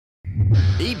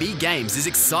EB Games is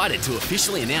excited to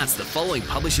officially announce the following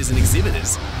publishers and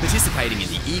exhibitors participating in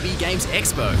the EB Games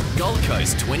Expo, Gold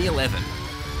Coast 2011.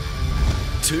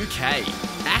 2K,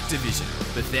 Activision,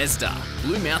 Bethesda,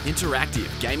 Bluemouth Interactive,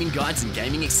 gaming guides and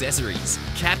gaming accessories,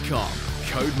 Capcom,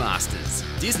 Codemasters,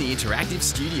 Disney Interactive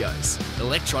Studios,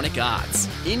 Electronic Arts,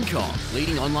 inComm,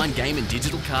 leading online game and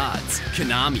digital cards,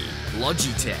 Konami,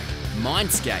 Logitech,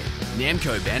 Mindscape,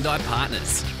 Namco Bandai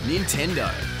Partners, Nintendo,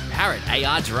 Parrot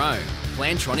AR.Drone,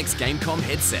 Plantronics GamesCom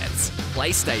headsets,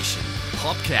 PlayStation,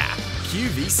 PopCap,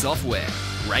 QV Software,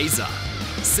 Razer,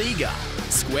 Sega,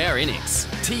 Square Enix,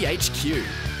 THQ,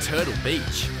 Turtle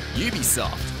Beach,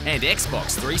 Ubisoft, and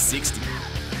Xbox 360.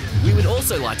 We would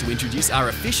also like to introduce our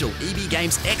official EB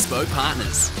Games Expo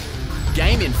partners: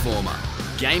 Game Informer,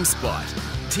 GameSpot,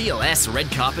 TLS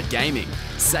Red Carpet Gaming,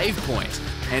 SavePoint,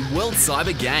 and World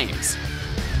Cyber Games.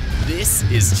 This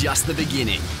is just the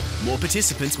beginning. More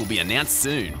participants will be announced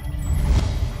soon.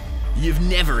 You've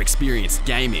never experienced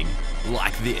gaming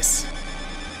like this.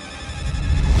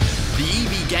 The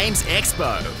EB Games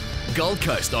Expo, Gold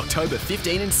Coast, October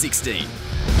 15 and 16.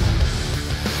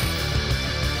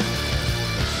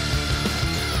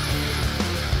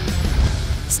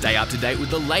 Stay up to date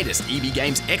with the latest EB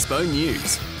Games Expo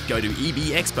news. Go to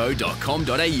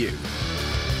ebexpo.com.au.